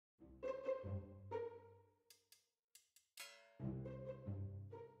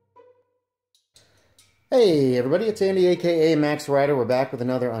Hey everybody, it's Andy aka Max Rider. We're back with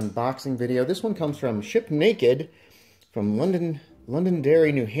another unboxing video. This one comes from Ship Naked from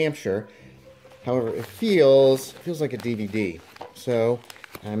Londonderry, New Hampshire. However, it feels like a DVD. So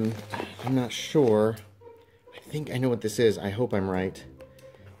I'm not sure. I think I know what this is. I hope I'm right,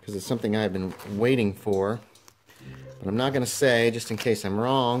 because it's something I've been waiting for. But I'm not going to say, just in case I'm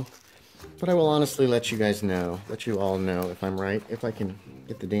wrong. But I will honestly let you guys know, let you all know if I'm right, if I can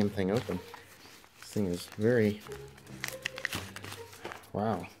get the damn thing open. This thing is very...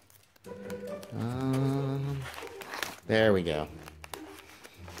 wow. There we go.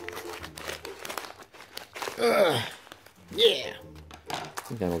 Yeah! I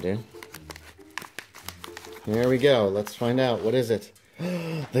think that'll do. Here we go. Let's find out. What is it?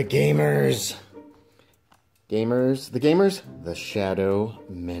 The Gamers! The Shadow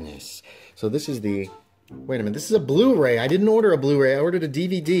Menace. So this is the... wait a minute, this is a Blu-ray. I didn't order a Blu-ray, I ordered a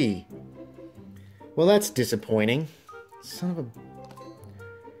DVD. Well, that's disappointing. Son of a...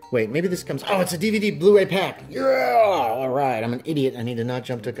 wait, maybe this comes... oh, it's a DVD Blu-ray pack! Yeah! Alright, I'm an idiot. I need to not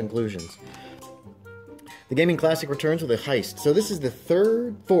jump to conclusions. The gaming classic returns with a heist. So this is the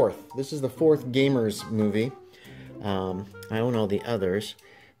fourth. This is the fourth Gamers movie. I own all the others.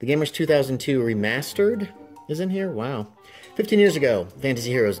 The Gamers 2002 Remastered is in here? Wow. 15 years ago,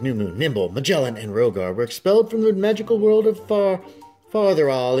 fantasy heroes New Moon, Nimble, Magellan, and Rogar were expelled from the magical world of farther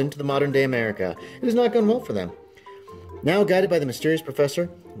all into the modern-day America. It has not gone well for them. Now guided by the mysterious professor,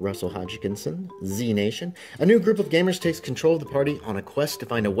 Russell Hodgkinson, Z-Nation, a new group of gamers takes control of the party on a quest to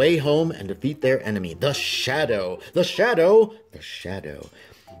find a way home and defeat their enemy, the Shadow. The Shadow! The Shadow.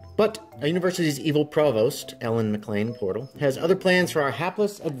 But a university's evil provost, Ellen McLean Portal, has other plans for our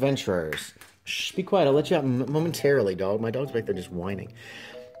hapless adventurers. Shh, be quiet. I'll let you out momentarily, dog. My dog's back there just whining.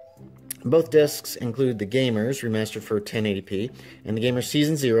 Both discs include The Gamers, remastered for 1080p, and The Gamers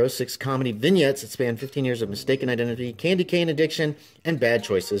Season 0, 6 comedy vignettes that span 15 years of mistaken identity, candy cane addiction, and bad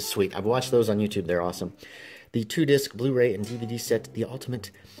choices. Sweet. I've watched those on YouTube. They're awesome. The 2-disc Blu-ray and DVD set, the ultimate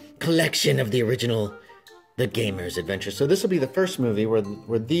collection of the original The Gamers adventure. So this will be the first movie where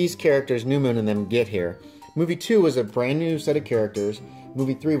these characters, New Moon and them, get here. Movie 2 was a brand new set of characters.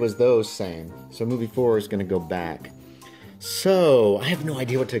 Movie 3 was those same. So movie 4 is going to go back. So, I have no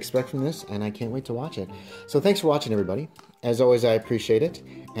idea what to expect from this, and I can't wait to watch it. So thanks for watching, everybody. As always, I appreciate it,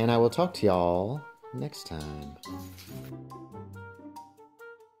 and I will talk to y'all next time.